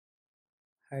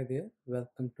Hi there,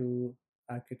 welcome to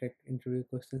Architect Interview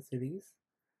Question Series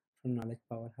from Knowledge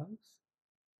Powerhouse.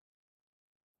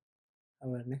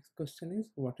 Our next question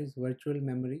is, what is virtual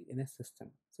memory in a system?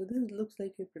 So this looks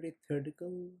like a pretty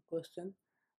theoretical question,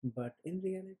 but in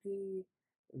reality,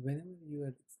 whenever you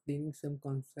are explaining some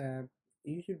concept,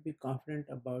 you should be confident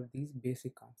about these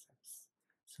basic concepts.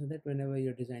 So that whenever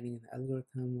you're designing an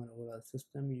algorithm or overall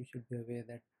system, you should be aware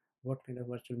that what kind of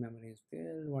virtual memory is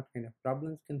there, what kind of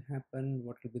problems can happen,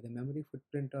 what will be the memory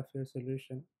footprint of your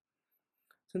solution.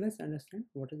 So let's understand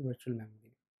what is virtual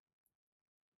memory.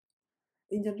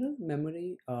 In general,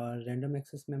 memory or random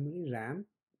access memory RAM,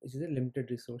 which is a limited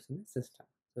resource in a system.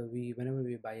 So whenever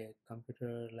we buy a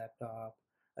computer, laptop,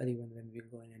 or even when we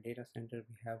go in a data center,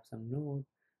 we have some node.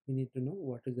 We need to know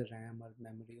what is the RAM or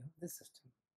memory of this system.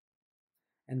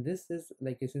 And this is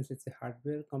like since it's a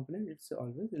hardware component, it's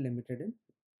always limited in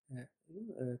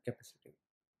capacity.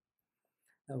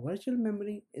 Now, virtual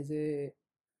memory is a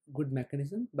good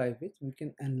mechanism by which we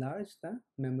can enlarge the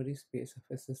memory space of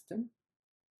a system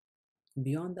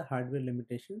beyond the hardware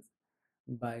limitations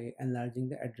by enlarging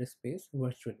the address space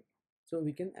virtually. So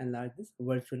we can enlarge this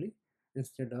virtually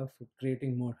instead of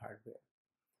creating more hardware.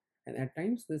 And at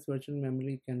times this virtual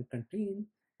memory can contain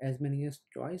as many as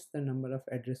twice the number of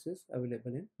addresses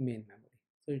available in main memory.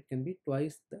 So it can be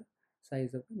twice the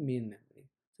size of the main memory.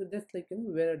 So that's like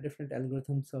where are different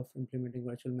algorithms of implementing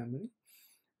virtual memory,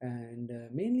 and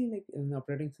mainly like in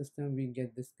operating system we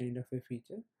get this kind of a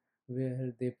feature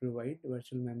where they provide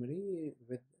virtual memory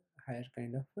with higher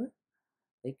kind of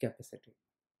like capacity.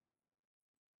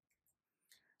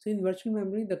 So in virtual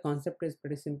memory, the concept is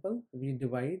pretty simple. We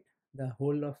divide the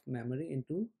whole of memory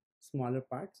into smaller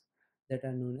parts that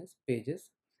are known as pages,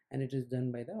 and it is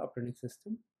done by the operating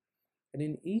system. And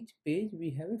in each page, we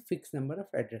have a fixed number of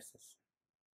addresses,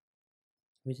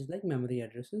 which is like memory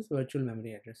addresses, virtual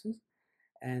memory addresses.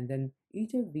 And then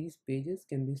each of these pages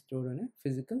can be stored on a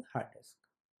physical hard disk.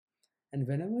 And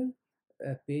whenever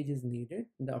a page is needed,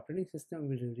 the operating system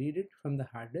will read it from the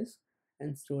hard disk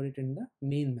and store it in the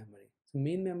main memory. So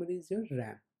main memory is your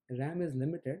RAM. RAM is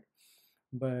limited,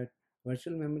 but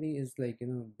virtual memory is like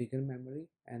bigger memory,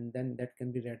 and then that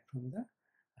can be read from the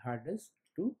hard disk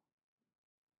to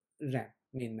RAM,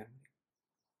 main memory.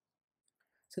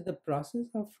 So the process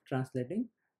of translating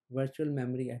virtual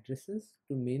memory addresses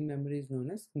to main memory is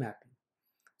known as mapping.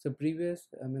 So previous,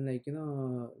 I mean, like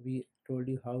we told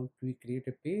you how we create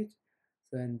a page.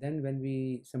 So and then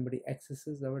when somebody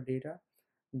accesses our data,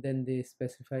 then they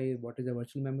specify what is the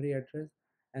virtual memory address,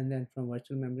 and then from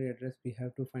virtual memory address we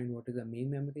have to find what is the main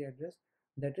memory address.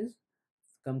 That is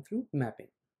come through mapping.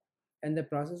 And the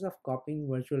process of copying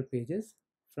virtual pages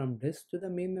from disk to the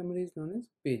main memory is known as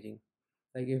paging.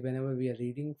 Like if whenever we are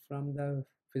reading from the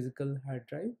physical hard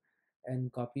drive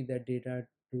and copy that data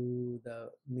to the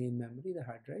main memory, the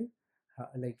hard drive,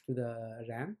 like to the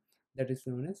RAM, that is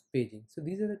known as paging. So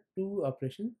these are the two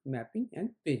operations, mapping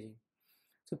and paging.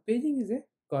 So paging is a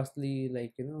costly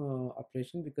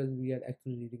operation because we are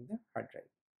actually reading the hard drive.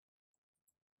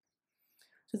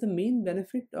 So the main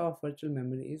benefit of virtual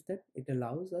memory is that it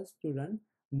allows us to run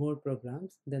more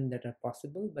programs than that are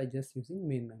possible by just using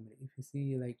main memory. If you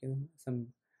see like some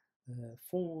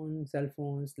cell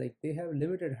phones, like they have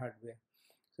limited hardware,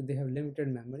 so they have limited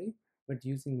memory. But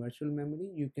using virtual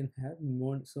memory, you can have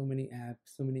so many apps.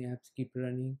 So many apps keep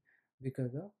running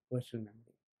because of virtual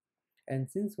memory. And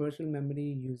since virtual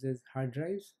memory uses hard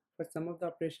drives for some of the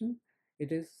operations,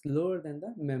 it is slower than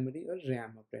the memory or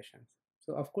RAM operations.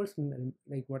 So of course,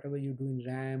 like whatever you do in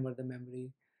RAM or the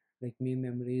memory, like main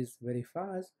memory is very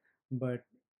fast, but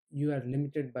you are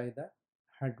limited by the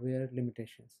hardware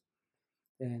limitations.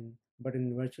 And but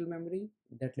in virtual memory,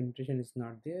 that limitation is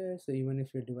not there. So even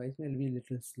if your device may be a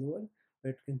little slower, but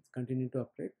it can continue to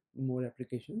operate more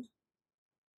applications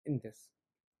in this.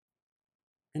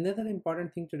 Another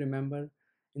important thing to remember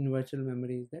in virtual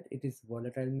memory is that it is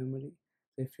volatile memory.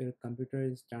 So if your computer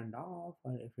is turned off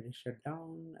or if it is shut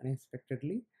down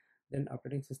unexpectedly, then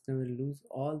operating system will lose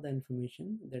all the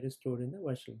information that is stored in the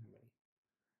virtual memory.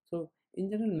 So in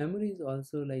general, memory is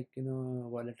also like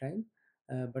volatile,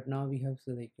 but now we have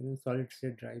so like solid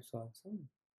state drives also.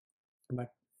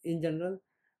 But in general,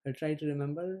 I try to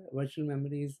remember virtual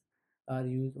memories are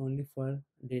used only for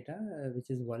data which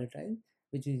is volatile,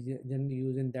 which is generally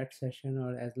used in that session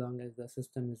or as long as the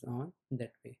system is on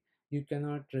that way. You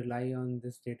cannot rely on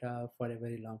this data for a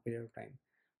very long period of time.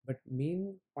 But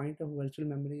main point of virtual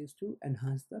memory is to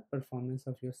enhance the performance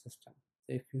of your system.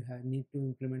 So if you need to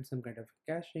implement some kind of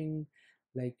caching,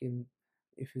 like in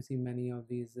if you see many of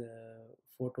these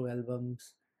photo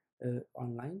albums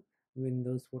online, in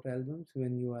those photo albums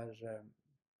when you are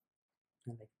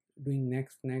like doing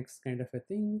next kind of a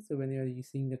thing. So when you're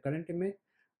seeing the current image,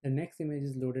 the next image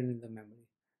is loaded in the memory,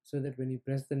 so that when you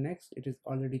press the next, it is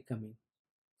already coming,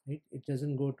 right? It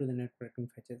doesn't go to the network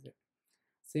and fetches it.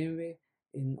 Same way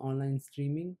in online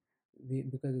streaming,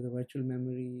 because of the virtual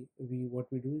memory, we what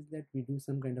we do is that we do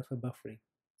some kind of a buffering.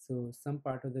 So some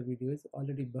part of the video is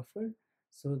already buffered,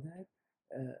 so that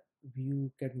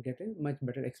you can get a much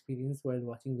better experience while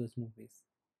watching those movies.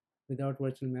 Without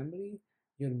virtual memory,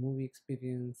 your movie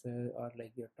experience or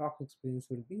like your talk experience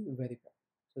will be very bad.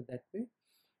 So that way,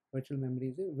 virtual memory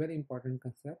is a very important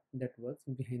concept that works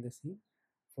behind the scene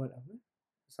for our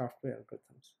software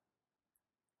algorithms.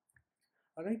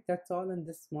 All right, that's all in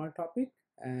this small topic.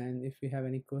 And if you have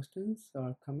any questions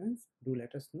or comments, do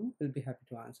let us know. We'll be happy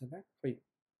to answer that for you.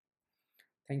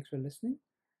 Thanks for listening,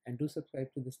 and do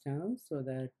subscribe to this channel so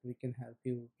that we can help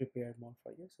you prepare more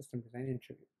for your system design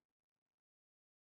interview.